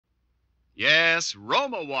Yes,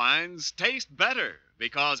 Roma wines taste better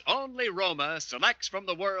because only Roma selects from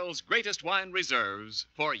the world's greatest wine reserves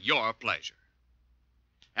for your pleasure.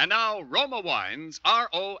 And now, Roma Wines,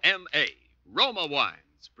 R-O-M-A, Roma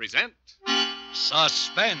Wines, present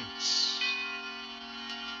Suspense.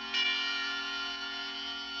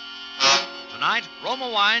 Tonight, Roma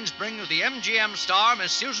Wines bring you the MGM star,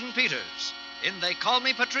 Miss Susan Peters, in They Call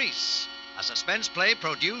Me Patrice, a suspense play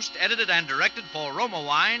produced, edited, and directed for Roma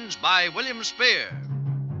Wines by William Spear.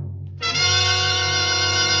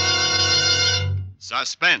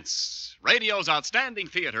 Suspense, radio's outstanding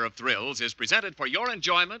theater of thrills, is presented for your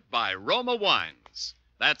enjoyment by Roma Wines.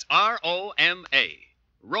 That's R-O-M-A,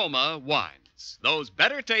 Roma Wines. Those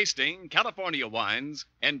better-tasting California wines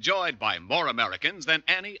enjoyed by more Americans than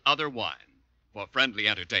any other wine. For friendly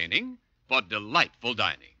entertaining, for delightful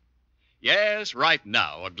dining. Yes, right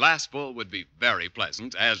now, a glassful would be very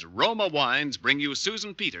pleasant as Roma Wines bring you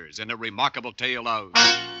Susan Peters in a remarkable tale of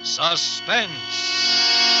Suspense.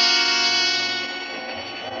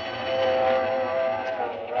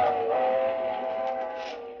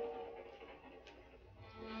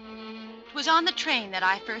 It was on the train that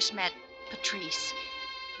I first met Patrice.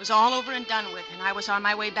 It was all over and done with, and I was on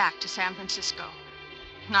my way back to San Francisco.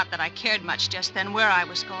 Not that I cared much just then where I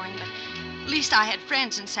was going, but at least I had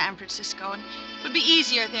friends in San Francisco, and it would be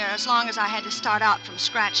easier there as long as I had to start out from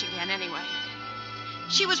scratch again anyway.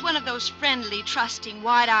 She was one of those friendly, trusting,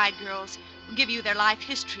 wide-eyed girls who give you their life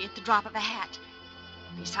history at the drop of a hat.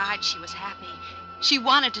 Besides, she was happy. She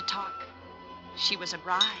wanted to talk. She was a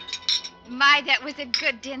bride. My, that was a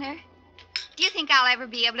good dinner. Do you think I'll ever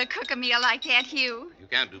be able to cook a meal like that, Hugh? You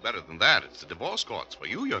can't do better than that. It's the divorce courts for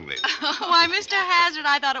you, young lady. Why, Mr. Hazard,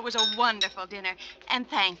 I thought it was a wonderful dinner, and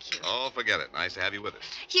thank you. Oh, forget it. Nice to have you with us.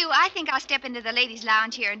 Hugh, I think I'll step into the ladies'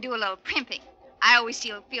 lounge here and do a little primping. I always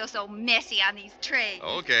feel so messy on these trays.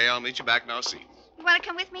 Okay, I'll meet you back in our seats. You want to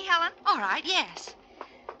come with me, Helen? All right, yes.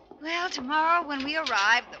 Well, tomorrow when we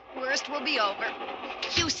arrive, the worst will be over.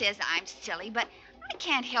 Hugh says I'm silly, but I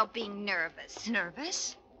can't help being nervous.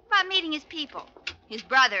 Nervous? About meeting his people. His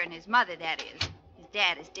brother and his mother, that is. His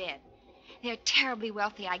dad is dead. They're terribly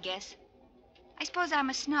wealthy, I guess. I suppose I'm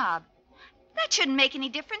a snob. That shouldn't make any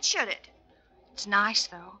difference, should it? It's nice,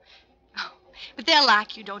 though. Oh, but they'll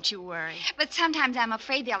like you, don't you worry. But sometimes I'm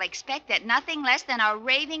afraid they'll expect that nothing less than a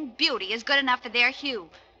raving beauty is good enough for their Hugh.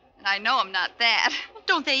 And I know I'm not that.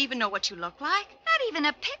 Don't they even know what you look like? Not even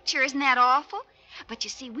a picture. Isn't that awful? But you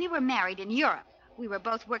see, we were married in Europe. We were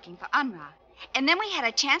both working for UNRWA. And then we had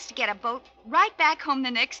a chance to get a boat right back home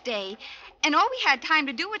the next day. And all we had time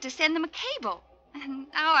to do was to send them a cable. And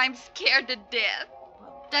now I'm scared to death.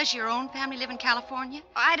 Does your own family live in California?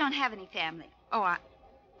 Oh, I don't have any family. Oh,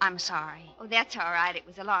 I'm sorry. Oh, that's all right. It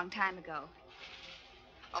was a long time ago.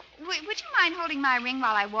 Oh, would you mind holding my ring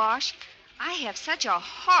while I wash? I have such a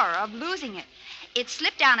horror of losing it. It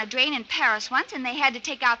slipped down a drain in Paris once, and they had to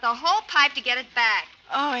take out the whole pipe to get it back.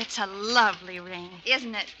 Oh, it's a lovely ring.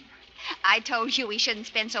 Isn't it? I told you we shouldn't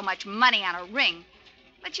spend so much money on a ring.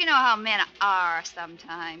 But you know how men are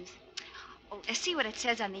sometimes. Oh, let's see what it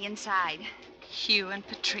says on the inside. Hugh and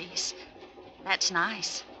Patrice. That's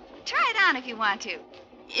nice. Try it on if you want to.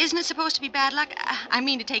 Isn't it supposed to be bad luck? I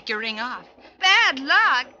mean to take your ring off. Bad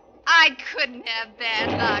luck? I couldn't have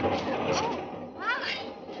bad luck. Oh, my.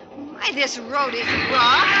 Why, this road is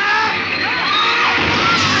rough.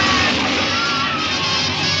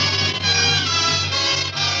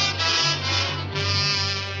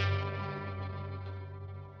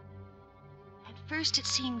 First, it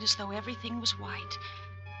seemed as though everything was white.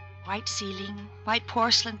 White ceiling, white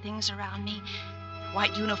porcelain things around me,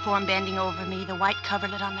 white uniform bending over me, the white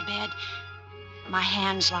coverlet on the bed. My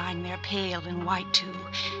hands lying there, pale and white, too.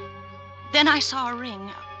 Then I saw a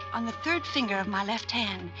ring on the third finger of my left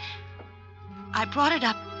hand. I brought it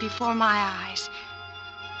up before my eyes.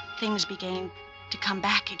 Things began to come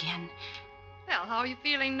back again. Well, how are you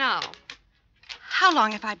feeling now? How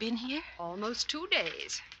long have I been here? Almost 2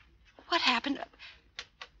 days. What happened?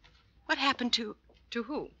 What happened to... To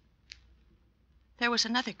who? There was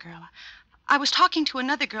another girl. I was talking to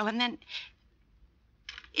another girl, and then...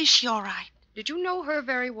 Is she all right? Did you know her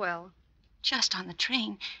very well? Just on the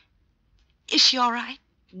train. Is she all right?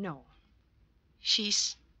 No.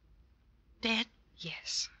 She's dead?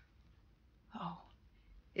 Yes. Oh.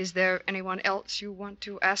 Is there anyone else you want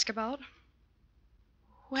to ask about?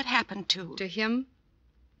 What happened to... To him?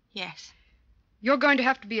 Yes. You're going to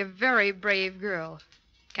have to be a very brave girl.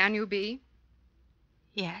 Can you be?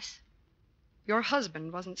 Yes. Your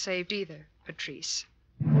husband wasn't saved either, Patrice.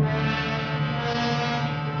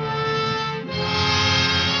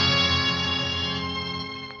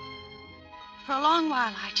 For a long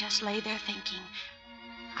while, I just lay there thinking.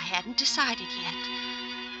 I hadn't decided yet.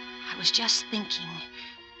 I was just thinking.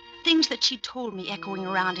 Things that she told me echoing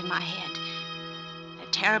around in my head. They're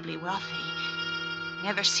terribly wealthy.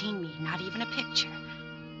 Never seen me, not even a picture.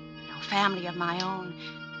 No family of my own.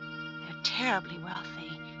 They're terribly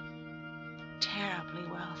wealthy. Terribly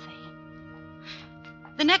wealthy.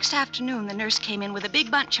 The next afternoon, the nurse came in with a big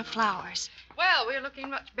bunch of flowers. Well, we're looking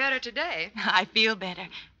much better today. I feel better.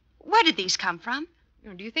 Where did these come from?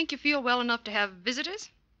 Do you think you feel well enough to have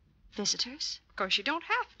visitors? Visitors? Of course, you don't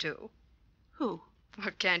have to. Who?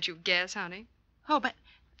 Well, can't you guess, honey? Oh, but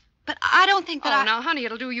I don't think that now, honey,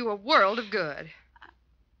 it'll do you a world of good.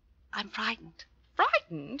 I'm frightened.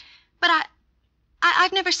 Frightened? But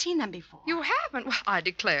I've never seen them before. You haven't? Well, I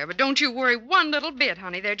declare. But don't you worry one little bit,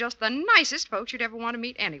 honey. They're just the nicest folks you'd ever want to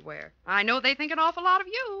meet anywhere. I know they think an awful lot of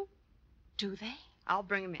you. Do they? I'll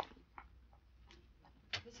bring them in.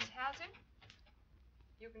 Mrs. Hazard,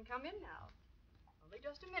 you can come in now. Only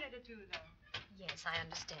just a minute or two, though. Yes, I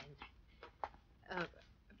understand.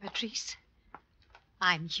 Patrice,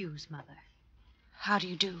 I'm Hugh's mother. How do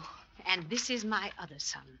you do? And this is my other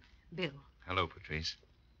son, Bill. Hello, Patrice.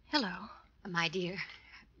 Hello. My dear,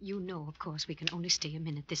 you know, of course, we can only stay a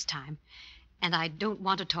minute this time. And I don't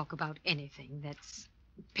want to talk about anything that's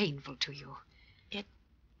painful to you.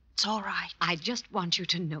 It's all right. I just want you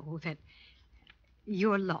to know that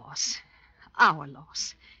your loss, our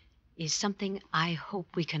loss, is something I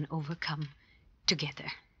hope we can overcome together.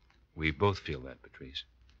 We both feel that, Patrice.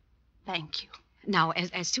 Thank you. Now,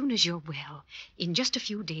 as soon as you're well, in just a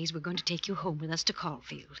few days, we're going to take you home with us to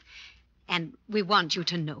Caulfield. And we want you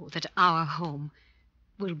to know that our home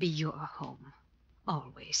will be your home,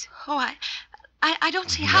 always. Oh, I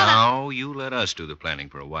don't see how Now, you let us do the planning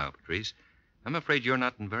for a while, Patrice. I'm afraid you're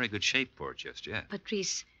not in very good shape for it just yet.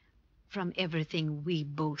 Patrice, from everything we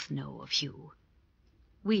both know of Hugh,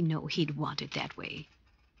 we know he'd want it that way,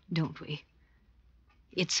 don't we?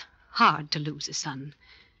 It's hard to lose a son,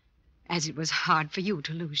 as it was hard for you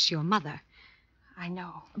to lose your mother. I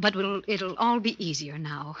know. But it'll all be easier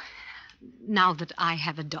now that I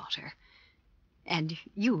have a daughter, and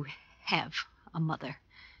you have a mother.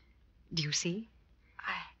 Do you see?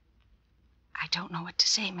 I don't know what to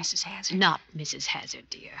say, Mrs. Hazard. Not Mrs. Hazard,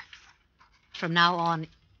 dear. From now on,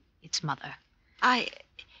 it's Mother.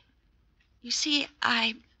 You see,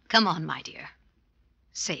 Come on, my dear.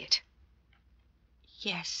 Say it.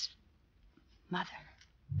 Yes, Mother.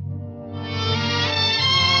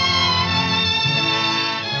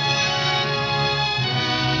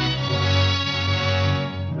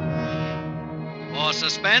 For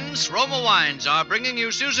Suspense, Roma Wines are bringing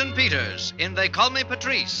you Susan Peters in They Call Me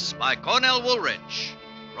Patrice by Cornell Woolrich.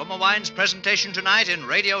 Roma Wines' presentation tonight in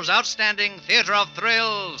radio's outstanding theater of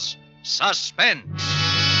thrills, Suspense.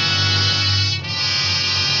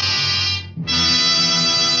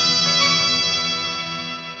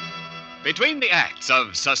 Between the acts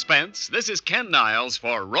of Suspense, this is Ken Niles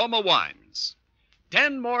for Roma Wines.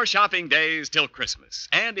 10 more shopping days till Christmas.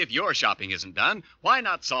 And if your shopping isn't done, why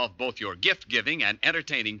not solve both your gift-giving and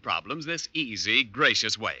entertaining problems this easy,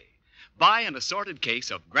 gracious way? Buy an assorted case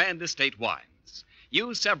of Grand Estate wines.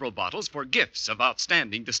 Use several bottles for gifts of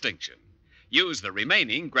outstanding distinction. Use the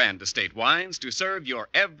remaining Grand Estate wines to serve your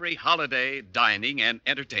every holiday, dining, and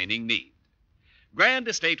entertaining need. Grand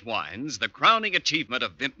Estate wines, the crowning achievement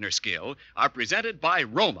of vintner skill, are presented by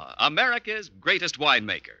Roma, America's greatest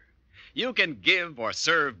winemaker. You can give or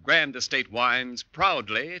serve Grand Estate wines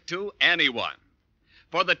proudly to anyone.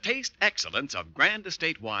 For the taste excellence of Grand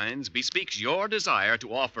Estate wines bespeaks your desire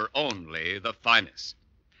to offer only the finest.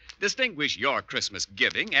 Distinguish your Christmas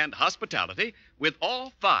giving and hospitality with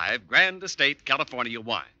all 5 Grand Estate California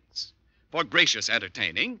wines. For gracious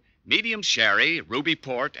entertaining, medium sherry, ruby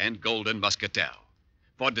port, and golden muscatel.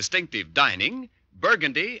 For distinctive dining,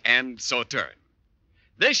 Burgundy and Sauterne.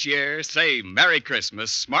 This year, say Merry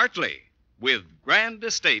Christmas smartly with Grand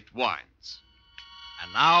Estate wines.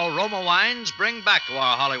 And now Roma Wines bring back to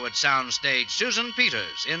our Hollywood soundstage Susan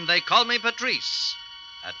Peters in They Call Me Patrice,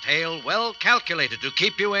 a tale well calculated to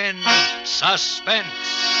keep you in suspense.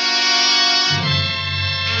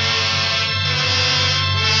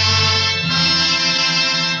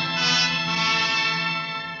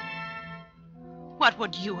 What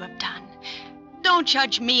would you have done? Don't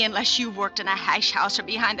judge me unless you've worked in a hash house or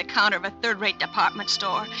behind the counter of a third-rate department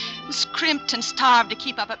store, and scrimped and starved to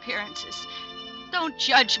keep up appearances. Don't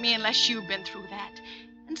judge me unless you've been through that,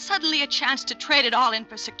 and suddenly a chance to trade it all in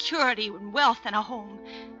for security and wealth and a home.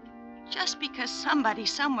 Just because somebody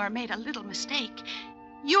somewhere made a little mistake,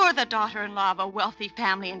 you're the daughter-in-law of a wealthy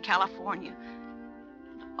family in California.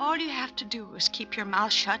 All you have to do is keep your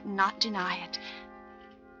mouth shut and not deny it.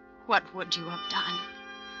 What would you have done?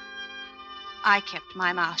 I kept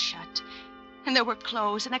my mouth shut. And there were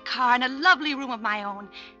clothes and a car and a lovely room of my own.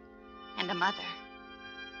 And a mother.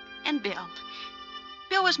 And Bill.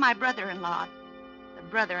 Bill was my brother-in-law. The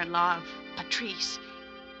brother-in-law of Patrice.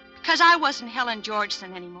 Because I wasn't Helen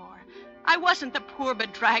Georgeson anymore. I wasn't the poor,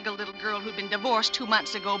 bedraggled little girl who'd been divorced 2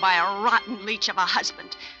 months ago by a rotten leech of a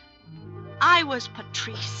husband. I was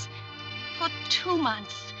Patrice for 2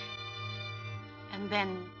 months. And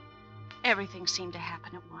then everything seemed to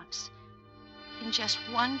happen at once. In just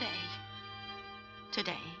one day.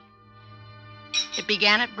 Today. It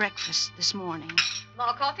began at breakfast this morning.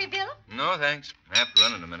 More coffee, Bill? No, thanks. I have to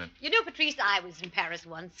run in a minute. You know, Patrice, I was in Paris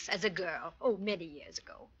once as a girl. Oh, many years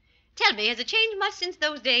ago. Tell me, has it changed much since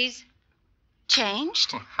those days?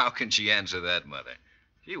 Changed? How can she answer that, Mother?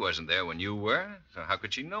 She wasn't there when you were, so how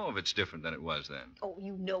could she know if it's different than it was then? Oh,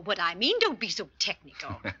 you know what I mean. Don't be so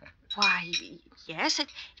technical. Why, yes,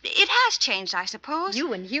 it has changed, I suppose.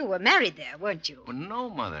 You and Hugh were married there, weren't you? Well, no,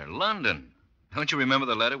 Mother. London. Don't you remember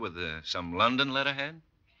the letter with some London letterhead?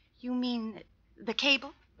 You mean the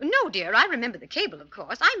cable? No, dear, I remember the cable, of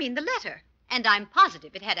course. I mean the letter. And I'm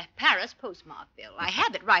positive it had a Paris postmark, Bill. I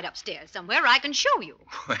have it right upstairs somewhere. I can show you.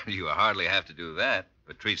 Well, you hardly have to do that.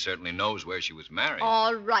 Patrice certainly knows where she was married.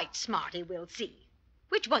 All right, Smarty, we'll see.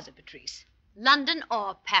 Which was it, Patrice? London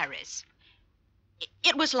or Paris?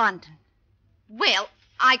 It was London. Well,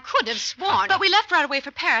 I could have sworn... But we left right away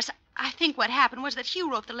for Paris. I think what happened was that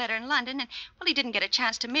Hugh wrote the letter in London, and, well, he didn't get a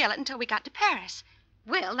chance to mail it until we got to Paris.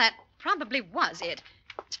 Well, that probably was it.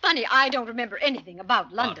 It's funny, I don't remember anything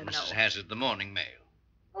about London, Mrs. though. Hazard, the morning mail.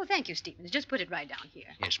 Oh, thank you, Stevens. Just put it right down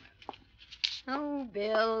here. Yes, ma'am. Oh,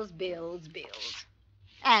 bills, bills, bills.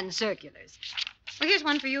 And circulars. Well, here's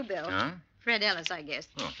one for you, Bill. Huh? Fred Ellis, I guess.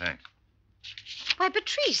 Oh, thanks. Why,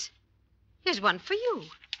 Patrice, here's one for you.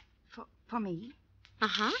 For me?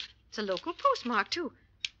 Uh-huh. It's a local postmark, too.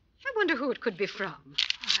 I wonder who it could be from.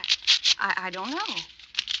 I don't know.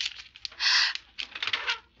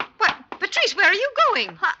 What? Patrice, where are you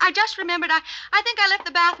going? I just remembered. I think I left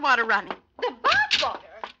the bathwater running. The bathwater?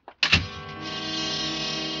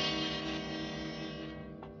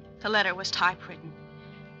 The letter was typewritten.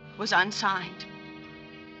 It was unsigned.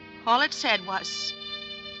 All it said was,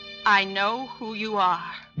 I know who you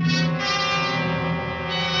are.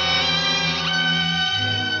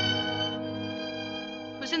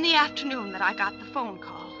 It was in the afternoon that I got the phone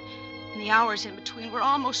call. And the hours in between were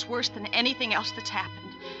almost worse than anything else that's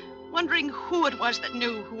happened. Wondering who it was that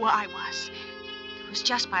knew who I was. It was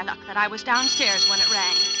just by luck that I was downstairs when it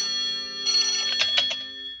rang.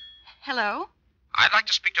 Hello? I'd like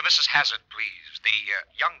to speak to Mrs. Hazard, please. The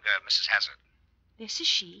younger Mrs. Hazard. This is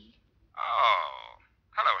she. Oh.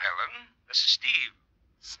 Hello, Helen. This is Steve.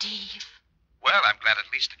 Steve. Well, I'm glad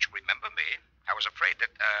at least that you remember me. I was afraid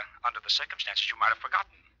that, under the circumstances, you might have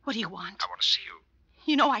forgotten. What do you want? I want to see you.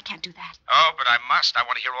 You know I can't do that. Oh, but I must. I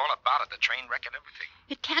want to hear all about it, the train wreck and everything.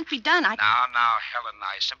 It can't be done. Now, Helen,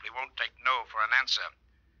 I simply won't take no for an answer.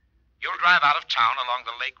 You'll drive out of town along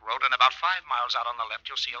the lake road, and about 5 miles out on the left,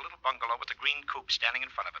 you'll see a little bungalow with a green coupe standing in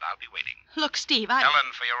front of it. I'll be waiting. Look, Steve, Helen,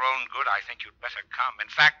 for your own good, I think you'd better come. In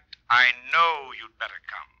fact, I know you'd better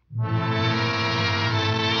come.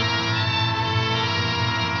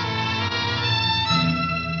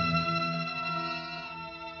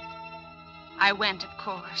 I went, of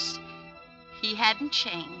course. He hadn't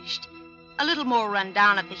changed. A little more run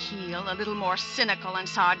down at the heel, a little more cynical and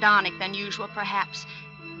sardonic than usual, perhaps.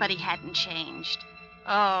 But he hadn't changed.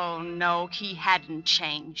 Oh, no, he hadn't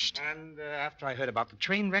changed. And after I heard about the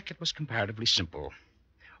train wreck, it was comparatively simple.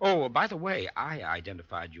 Oh, by the way, I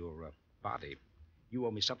identified your body. You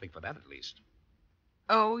owe me something for that, at least.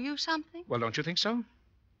 Owe you something? Well, don't you think so?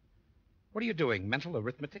 What are you doing, mental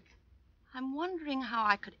arithmetic? I'm wondering how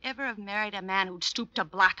I could ever have married a man who'd stooped to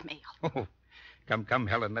blackmail. Oh, come,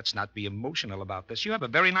 Helen, let's not be emotional about this. You have a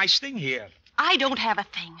very nice thing here. I don't have a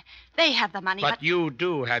thing. They have the money, But you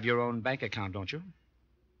do have your own bank account, don't you?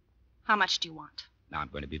 How much do you want? Now, I'm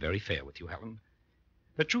going to be very fair with you, Helen.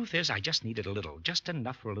 The truth is, I just needed a little, just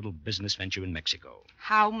enough for a little business venture in Mexico.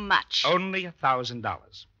 How much? Only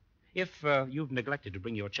 $1,000. If you've neglected to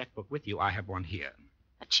bring your checkbook with you, I have one here.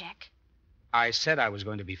 A check? I said I was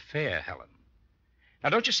going to be fair, Helen. Now,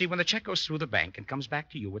 don't you see, when the check goes through the bank and comes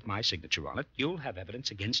back to you with my signature on it, you'll have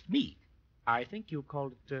evidence against me. I think you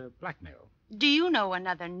called it blackmail. Do you know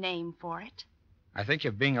another name for it? I think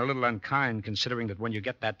you're being a little unkind, considering that when you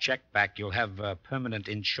get that check back, you'll have permanent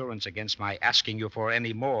insurance against my asking you for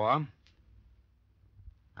any more.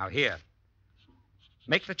 Now, here.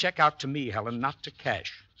 Make the check out to me, Helen, not to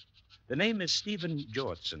cash. The name is Stephen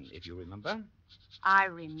Georgeson, if you remember. I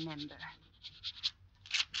remember.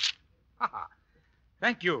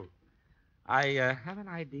 Thank you. I have an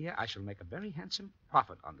idea I shall make a very handsome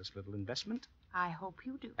profit on this little investment. I hope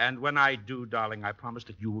you do. And when I do, darling, I promise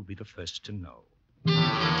that you will be the first to know.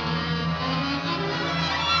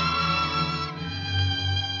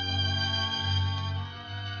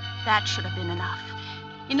 That should have been enough.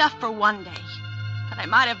 Enough for one day. But I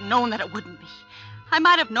might have known that it wouldn't be. I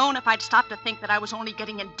might have known if I'd stopped to think that I was only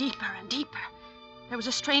getting in deeper and deeper. There was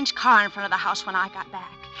a strange car in front of the house when I got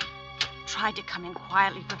back. Tried to come in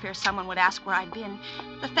quietly for fear someone would ask where I'd been.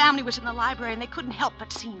 The family was in the library and they couldn't help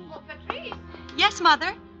but see me. Oh, Patrice. Yes,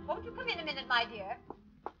 Mother? Won't you come in a minute, my dear?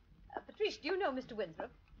 Patrice, do you know Mr.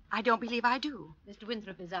 Winthrop? I don't believe I do. Mr.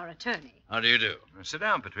 Winthrop is our attorney. How do you do? Sit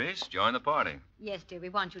down, Patrice. Join the party. Yes, dear, we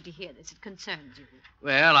want you to hear this. It concerns you.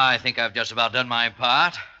 Well, I think I've just about done my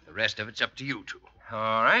part. The rest of it's up to you two.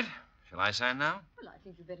 All right. Shall I sign now? Well, I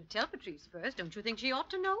think you'd better tell Patrice first. Don't you think she ought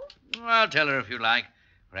to know? Well, tell her if you like.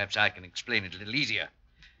 Perhaps I can explain it a little easier.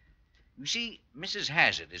 You see, Mrs.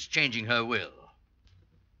 Hazard is changing her will.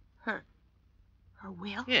 Her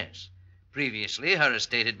will? Yes. Previously, her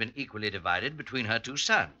estate had been equally divided between her two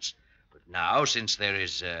sons. But now, since there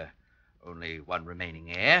is only one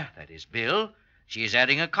remaining heir, that is Bill, she is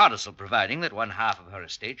adding a codicil providing that one half of her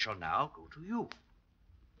estate shall now go to you.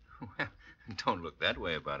 Well, don't look that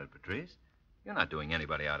way about it, Patrice. You're not doing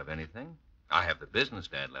anybody out of anything. I have the business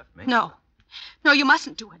Dad left me. No. No, you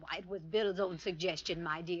mustn't do it. Why, it was Bill's own suggestion,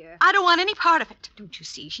 my dear. I don't want any part of it. Don't you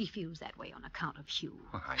see? She feels that way on account of Hugh.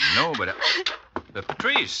 Well, I know, but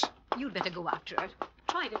Patrice. You'd better go after her.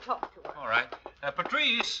 Try to talk to her. All right.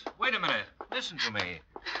 Patrice, wait a minute. Listen to me.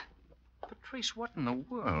 Patrice, what in the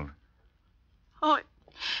world? Oh,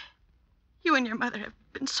 you and your mother have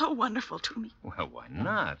been so wonderful to me. Well, why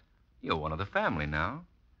not? You're one of the family now.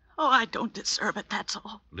 Oh, I don't deserve it, that's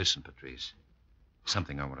all. Listen, Patrice.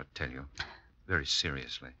 Something I want to tell you. Very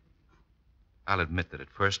seriously. I'll admit that at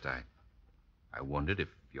first I wondered if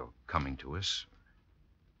your coming to us,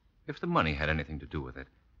 if the money had anything to do with it.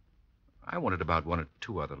 I wondered about one or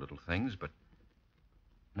two other little things, but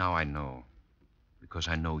now I know. Because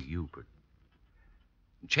I know you, but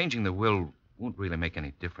changing the will won't really make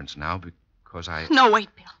any difference now because I... No,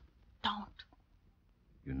 wait, Bill. Don't.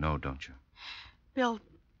 You know, don't you? Bill,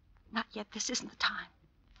 not yet. This isn't the time.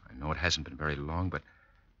 I know it hasn't been very long, but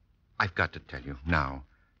I've got to tell you now.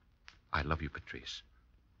 I love you, Patrice.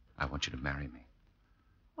 I want you to marry me.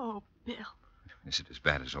 Oh, Bill. Is it as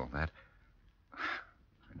bad as all that?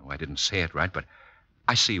 I know I didn't say it right, but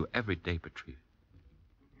I see you every day, Patrice.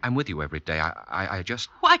 I'm with you every day. I just...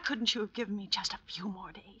 Why couldn't you have given me just a few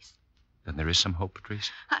more days? Then there is some hope,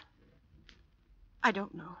 Patrice? I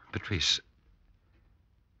don't know. Patrice,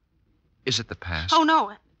 is it the past? Oh,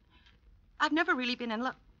 no. I've never really been in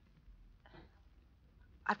love.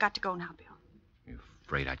 I've got to go now, Bill. You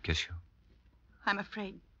afraid I'd kiss you? I'm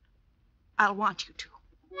afraid I'll want you to.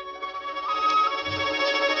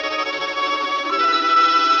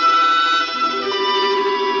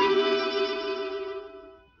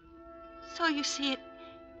 So you see,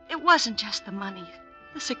 it wasn't just the money,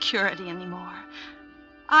 the security anymore.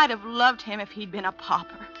 I'd have loved him if he'd been a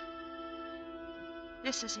pauper.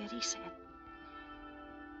 This is it, he said.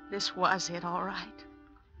 This was it, all right.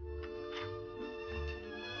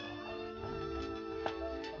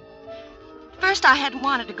 First, I hadn't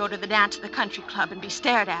wanted to go to the dance at the country club and be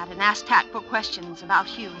stared at and asked tactful questions about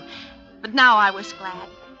Hugh. But now I was glad.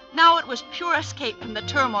 Now it was pure escape from the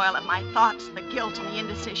turmoil of my thoughts, the guilt and the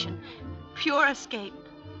indecision. Pure escape,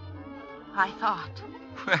 I thought.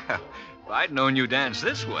 Well, if I'd known you danced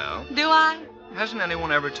this well. Do I? Hasn't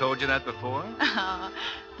anyone ever told you that before? Oh,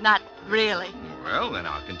 not really. Well, then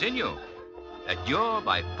I'll continue. That you're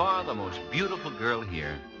by far the most beautiful girl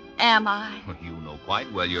here. Am I? Well, you know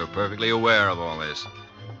quite well you're perfectly aware of all this.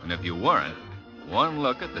 And if you weren't, one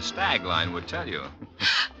look at the stag line would tell you.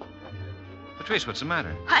 Patrice, what's the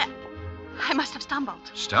matter? I must have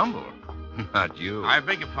stumbled. Stumbled? Not you. I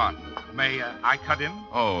beg your pardon. May I cut in?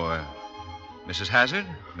 Oh, Mrs. Hazard?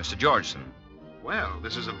 Mr. Georgeson. Well,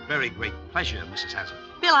 this is a very great pleasure, Mrs. Hazard.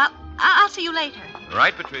 Bill, I'll see you later.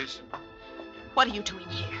 Right, Patrice. What are you doing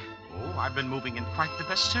here? Oh, I've been moving in quite the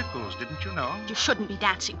best circles, didn't you know? You shouldn't be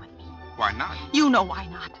dancing with me. Why not? You know why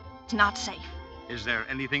not. It's not safe. Is there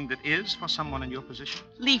anything that is for someone in your position?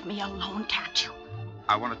 Leave me alone, can't you?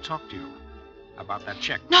 I want to talk to you about that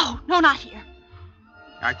check. No, not here.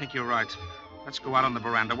 I think you're right. Let's go out on the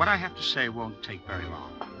veranda. What I have to say won't take very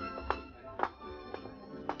long.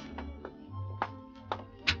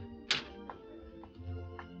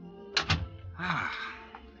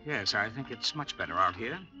 Yes, I think it's much better out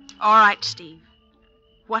here. All right, Steve.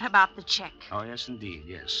 What about the check? Oh, yes, indeed,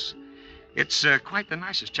 yes. It's quite the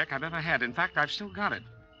nicest check I've ever had. In fact, I've still got it.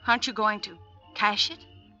 Aren't you going to cash it?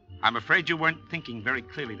 I'm afraid you weren't thinking very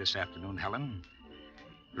clearly this afternoon, Helen.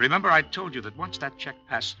 Remember, I told you that once that check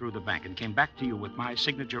passed through the bank and came back to you with my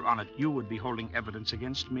signature on it, you would be holding evidence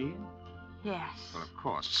against me? Yes. Well, of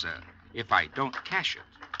course, if I don't cash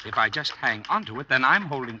it, if I just hang on to it, then I'm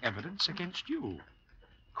holding evidence against you.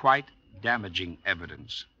 Quite damaging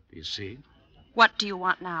evidence, do you see? What do you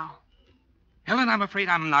want now? Helen, I'm afraid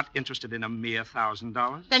I'm not interested in a mere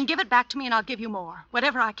 $1,000. Then give it back to me and I'll give you more,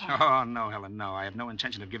 whatever I can. Oh, no, Helen, no. I have no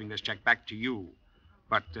intention of giving this check back to you.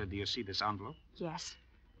 But do you see this envelope? Yes.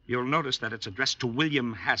 You'll notice that it's addressed to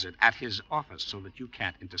William Hazard at his office so that you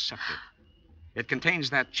can't intercept it. It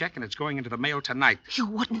contains that check and it's going into the mail tonight. You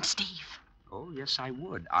wouldn't, Steve. Oh, yes, I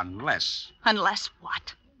would, unless... Unless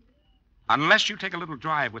what? Unless you take a little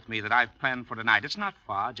drive with me that I've planned for tonight. It's not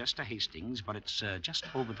far, just to Hastings, but it's just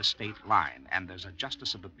over the state line, and there's a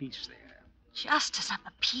justice of the peace there. Justice of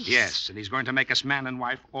the peace? Yes, and he's going to make us man and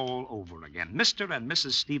wife all over again. Mr. and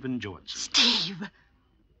Mrs. Stephen George. Steve!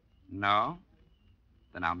 No?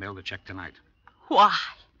 Then I'll mail the check tonight. Why?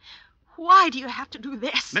 Why do you have to do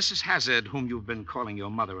this? Mrs. Hazard, whom you've been calling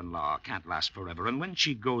your mother-in-law, can't last forever. And when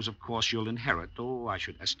she goes, of course, you'll inherit, I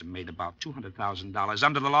should estimate about $200,000.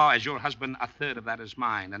 Under the law, as your husband, a third of that is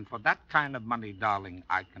mine. And for that kind of money, darling,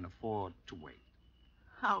 I can afford to wait.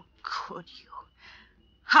 How could you?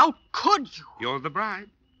 How could you? You're the bride.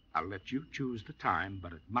 I'll let you choose the time,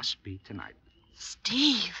 but it must be tonight.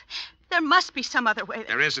 Steve, there must be some other way.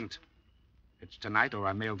 There isn't. It's tonight or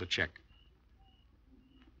I mail the check.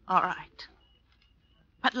 All right.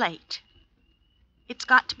 But late. It's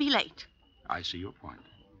got to be late. I see your point.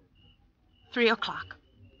 3 o'clock.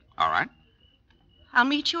 All right. I'll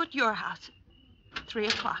meet you at your house at 3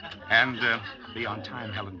 o'clock. And be on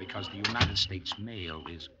time, Helen, because the United States mail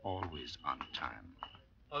is always on time.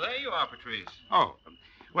 Oh, there you are, Patrice. Oh,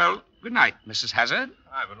 well, good night, Mrs. Hazard.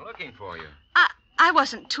 I've been looking for you. I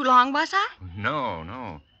wasn't too long, was I?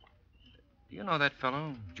 No. Do you know that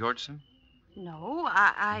fellow, Georgeson? No,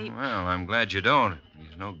 I... Well, I'm glad you don't.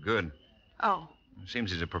 He's no good. Oh. It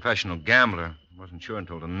seems he's a professional gambler. Wasn't sure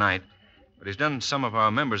until tonight. But he's done some of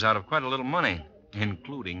our members out of quite a little money,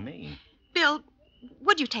 including me. Bill,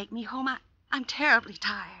 would you take me home? I'm terribly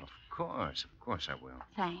tired. Of course I will.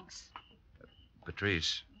 Thanks.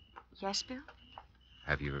 Patrice. Yes, Bill?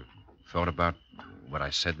 Have you thought about what I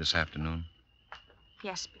said this afternoon?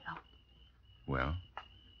 Yes, Bill. Well?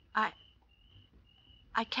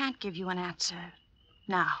 I can't give you an answer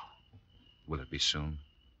now. Will it be soon?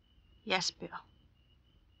 Yes, Bill.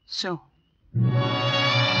 Soon.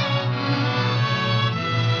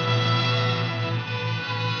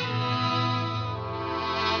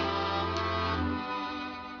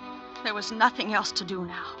 There was nothing else to do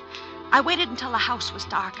now. I waited until the house was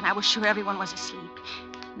dark and I was sure everyone was asleep.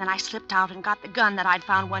 And then I slipped out and got the gun that I'd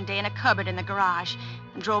found one day in a cupboard in the garage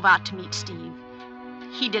and drove out to meet Steve.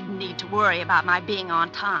 He didn't need to worry about my being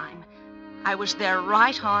on time. I was there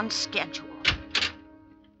right on schedule.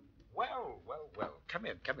 Well. Come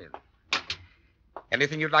in.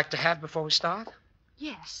 Anything you'd like to have before we start?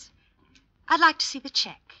 Yes. I'd like to see the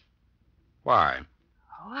check. Why?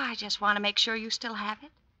 Oh, I just want to make sure you still have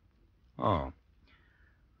it. Oh.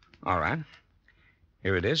 All right.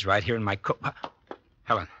 Here it is, right here in my coat.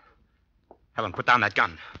 Helen, put down that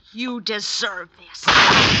gun. You deserve this.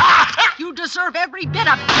 You deserve every bit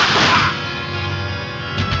of it.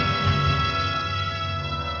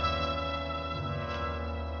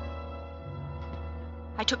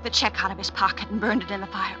 I took the check out of his pocket and burned it in the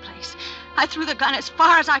fireplace. I threw the gun as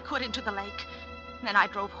far as I could into the lake. Then I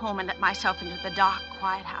drove home and let myself into the dark,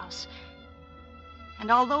 quiet house.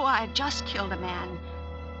 And although I had just killed a man,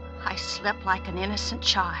 I slept like an innocent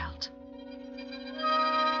child.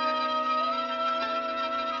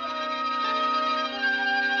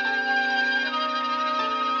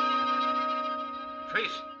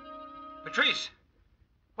 Patrice!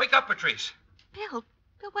 Wake up, Patrice! Bill,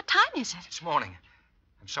 what time is it? It's morning.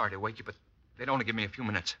 I'm sorry to wake you, but they'd only give me a few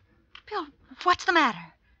minutes. Bill, what's the matter?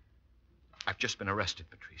 I've just been arrested,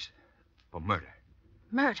 Patrice, for murder.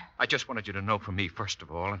 Murder? I just wanted you to know from me, first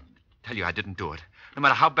of all, and tell you I didn't do it. No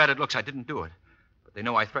matter how bad it looks, I didn't do it. But they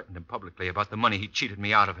know I threatened him publicly about the money he cheated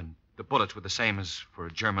me out of, and the bullets were the same as for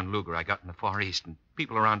a German Luger I got in the Far East, and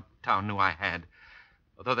people around town knew I had.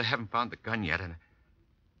 Although they haven't found the gun yet, and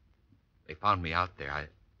they found me out there. I'm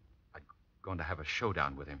going to have a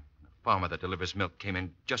showdown with him. The farmer that delivers milk came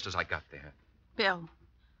in just as I got there. Bill.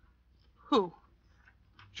 Who?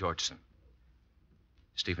 Georgeson.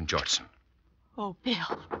 Stephen Georgeson. Oh,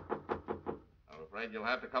 Bill. afraid you'll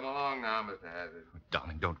have to come along now, Mr. Hazard.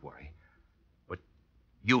 Darling, don't worry. But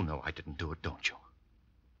you know I didn't do it, don't you?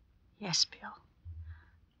 Yes, Bill.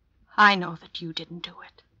 I know that you didn't do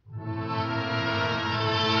it.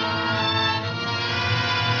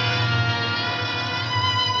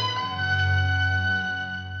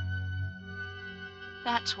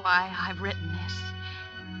 That's why I've written this.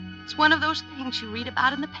 It's one of those things you read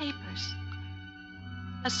about in the papers.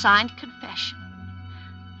 A signed confession.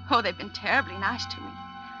 Oh, they've been terribly nice to me.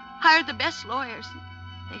 Hired the best lawyers.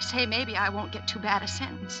 They say maybe I won't get too bad a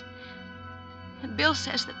sentence. And Bill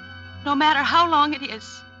says that no matter how long it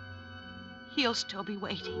is, he'll still be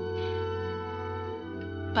waiting.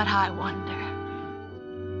 But I wonder.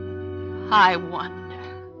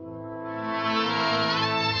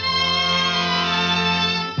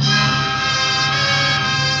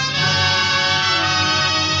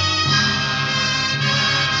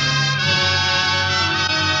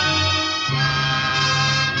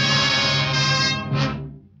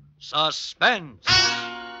 Suspense.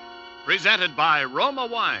 Presented by Roma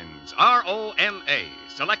Wines, R-O-M-A,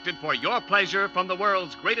 selected for your pleasure from the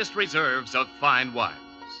world's greatest reserves of fine wines.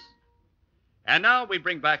 And now we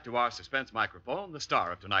bring back to our suspense microphone the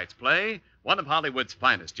star of tonight's play, one of Hollywood's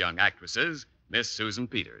finest young actresses, Miss Susan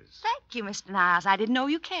Peters. Thank you, Mr. Niles. I didn't know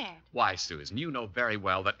you cared. Why, Susan, you know very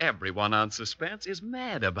well that everyone on Suspense is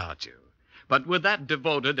mad about you. But with that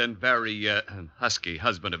devoted and very husky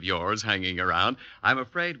husband of yours hanging around, I'm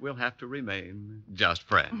afraid we'll have to remain just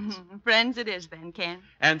friends. Friends it is then, Ken.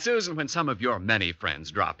 And, Susan, when some of your many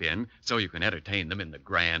friends drop in so you can entertain them in the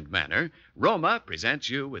grand manner, Roma presents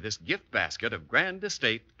you with this gift basket of Grand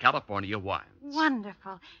Estate California wines.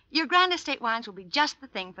 Wonderful. Your Grand Estate wines will be just the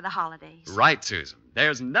thing for the holidays. Right, Susan.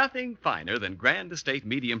 There's nothing finer than Grand Estate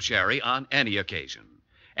Medium Sherry on any occasion.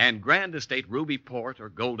 And Grand Estate Ruby Port or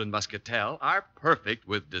Golden Muscatel are perfect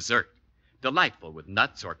with dessert. Delightful with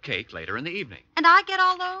nuts or cake later in the evening. And I get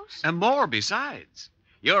all those? And more besides.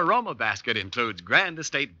 Your Roma basket includes Grand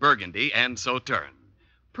Estate Burgundy and Sauterne.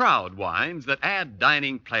 Proud wines that add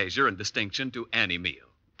dining pleasure and distinction to any meal.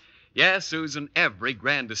 Yes, Susan, every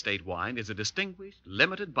Grand Estate wine is a distinguished,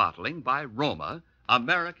 limited bottling by Roma,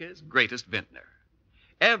 America's greatest vintner.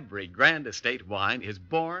 Every Grand Estate wine is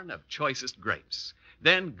born of choicest grapes,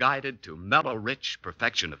 then guided to mellow, rich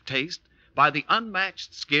perfection of taste by the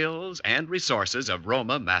unmatched skills and resources of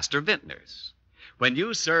Roma master vintners. When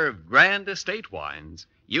you serve Grand Estate wines,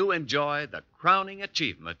 you enjoy the crowning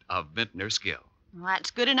achievement of vintner skill. Well, that's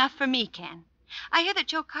good enough for me, Ken. I hear that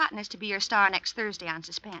Joe Cotton is to be your star next Thursday on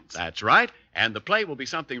Suspense. That's right, and the play will be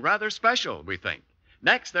something rather special, we think.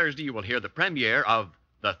 Next Thursday, you will hear the premiere of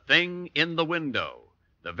The Thing in the Window,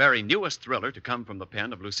 the very newest thriller to come from the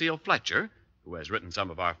pen of Lucille Fletcher, who has written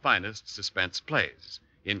some of our finest suspense plays,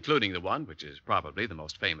 including the one which is probably the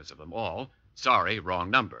most famous of them all, Sorry,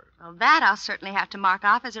 Wrong Number. Well, that I'll certainly have to mark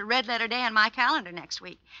off as a red-letter day on my calendar next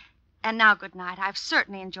week. And now, good night. I've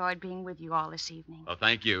certainly enjoyed being with you all this evening. Well,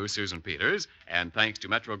 thank you, Susan Peters, and thanks to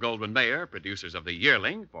Metro-Goldwyn-Mayer, producers of The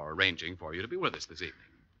Yearling, for arranging for you to be with us this evening.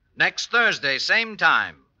 Next Thursday, same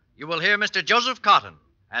time, you will hear Mr. Joseph Cotton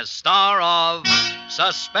as star of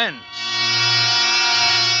Suspense.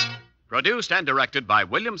 Produced and directed by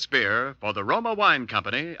William Spear for the Roma Wine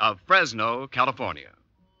Company of Fresno, California.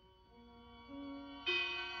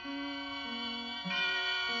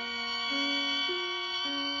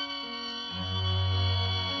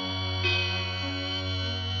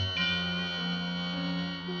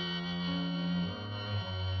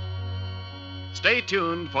 Stay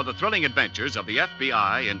tuned for the thrilling adventures of the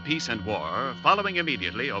FBI in peace and war, following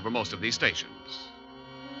immediately over most of these stations.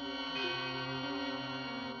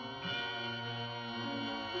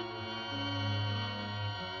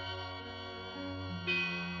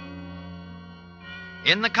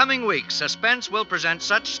 In the coming weeks, Suspense will present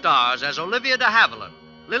such stars as Olivia de Havilland,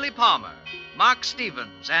 Lily Palmer, Mark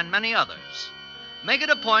Stevens, and many others. Make it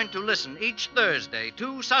a point to listen each Thursday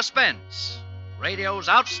to Suspense, radio's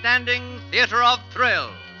outstanding theater of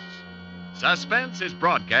thrills. Suspense is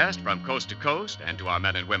broadcast from coast to coast and to our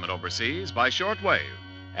men and women overseas by shortwave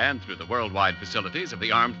and through the worldwide facilities of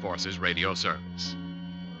the Armed Forces Radio Service.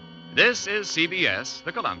 This is CBS,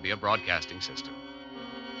 the Columbia Broadcasting System.